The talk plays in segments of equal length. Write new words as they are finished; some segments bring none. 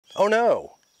Oh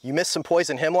no, you missed some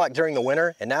poison hemlock during the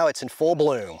winter and now it's in full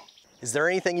bloom. Is there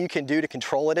anything you can do to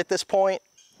control it at this point?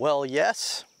 Well,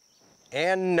 yes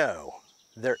and no.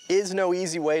 There is no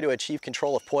easy way to achieve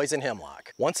control of poison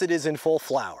hemlock once it is in full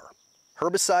flower.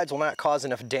 Herbicides will not cause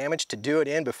enough damage to do it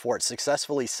in before it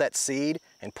successfully sets seed,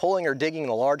 and pulling or digging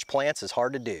the large plants is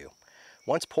hard to do.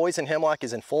 Once poison hemlock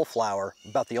is in full flower,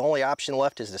 about the only option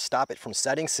left is to stop it from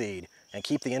setting seed and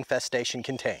keep the infestation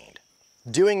contained.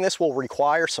 Doing this will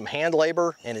require some hand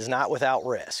labor and is not without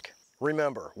risk.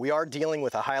 Remember, we are dealing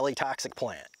with a highly toxic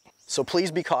plant, so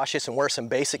please be cautious and wear some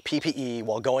basic PPE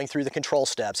while going through the control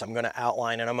steps I'm going to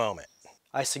outline in a moment.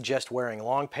 I suggest wearing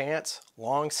long pants,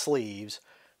 long sleeves,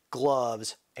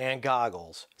 gloves, and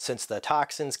goggles, since the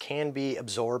toxins can be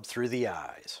absorbed through the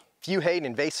eyes. If you hate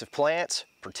invasive plants,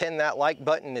 pretend that like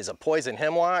button is a poison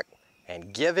hemlock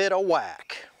and give it a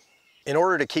whack. In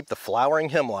order to keep the flowering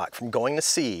hemlock from going to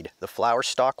seed, the flower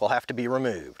stalk will have to be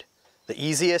removed. The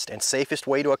easiest and safest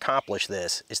way to accomplish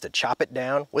this is to chop it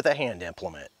down with a hand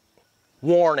implement.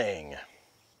 Warning!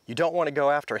 You don't want to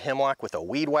go after hemlock with a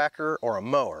weed whacker or a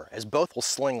mower, as both will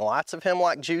sling lots of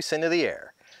hemlock juice into the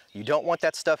air. You don't want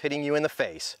that stuff hitting you in the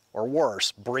face, or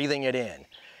worse, breathing it in.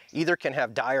 Either can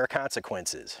have dire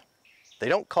consequences. They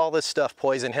don't call this stuff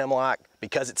poison hemlock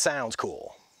because it sounds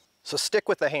cool. So stick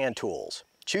with the hand tools.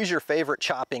 Choose your favorite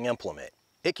chopping implement.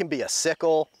 It can be a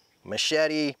sickle,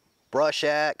 machete, brush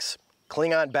axe,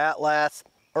 Klingon bat lath,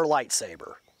 or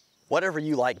lightsaber. Whatever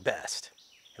you like best.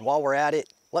 And while we're at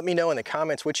it, let me know in the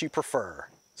comments which you prefer,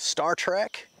 Star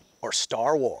Trek or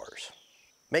Star Wars.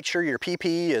 Make sure your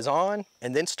PPE is on,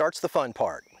 and then starts the fun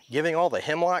part, giving all the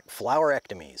hemlock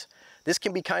flowerectomies. This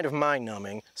can be kind of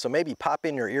mind-numbing, so maybe pop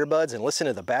in your earbuds and listen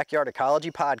to the Backyard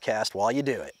Ecology podcast while you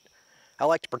do it. I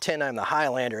like to pretend I'm the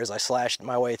Highlander as I slashed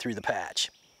my way through the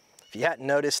patch. If you hadn't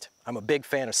noticed, I'm a big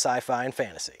fan of sci-fi and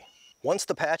fantasy. Once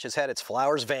the patch has had its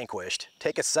flowers vanquished,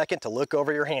 take a second to look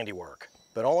over your handiwork.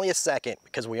 But only a second,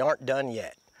 because we aren't done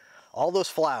yet. All those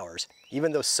flowers,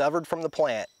 even though severed from the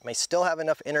plant, may still have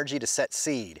enough energy to set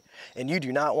seed, and you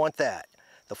do not want that.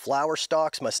 The flower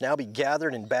stalks must now be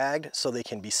gathered and bagged so they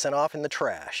can be sent off in the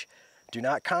trash. Do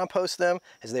not compost them,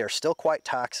 as they are still quite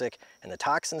toxic, and the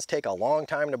toxins take a long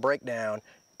time to break down,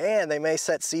 and they may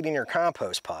set seed in your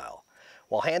compost pile.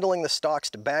 While handling the stalks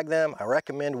to bag them, I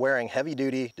recommend wearing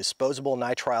heavy-duty disposable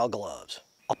nitrile gloves.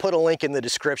 I'll put a link in the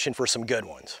description for some good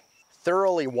ones.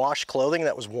 Thoroughly wash clothing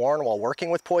that was worn while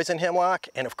working with poison hemlock,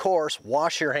 and of course,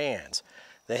 wash your hands.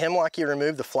 The hemlock you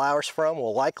removed the flowers from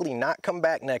will likely not come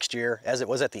back next year, as it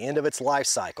was at the end of its life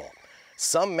cycle.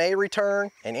 Some may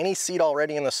return, and any seed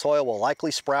already in the soil will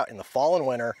likely sprout in the fall and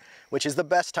winter, which is the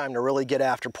best time to really get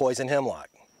after poison hemlock.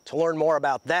 To learn more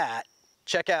about that,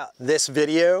 check out this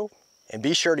video, and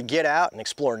be sure to get out and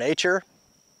explore nature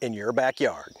in your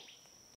backyard.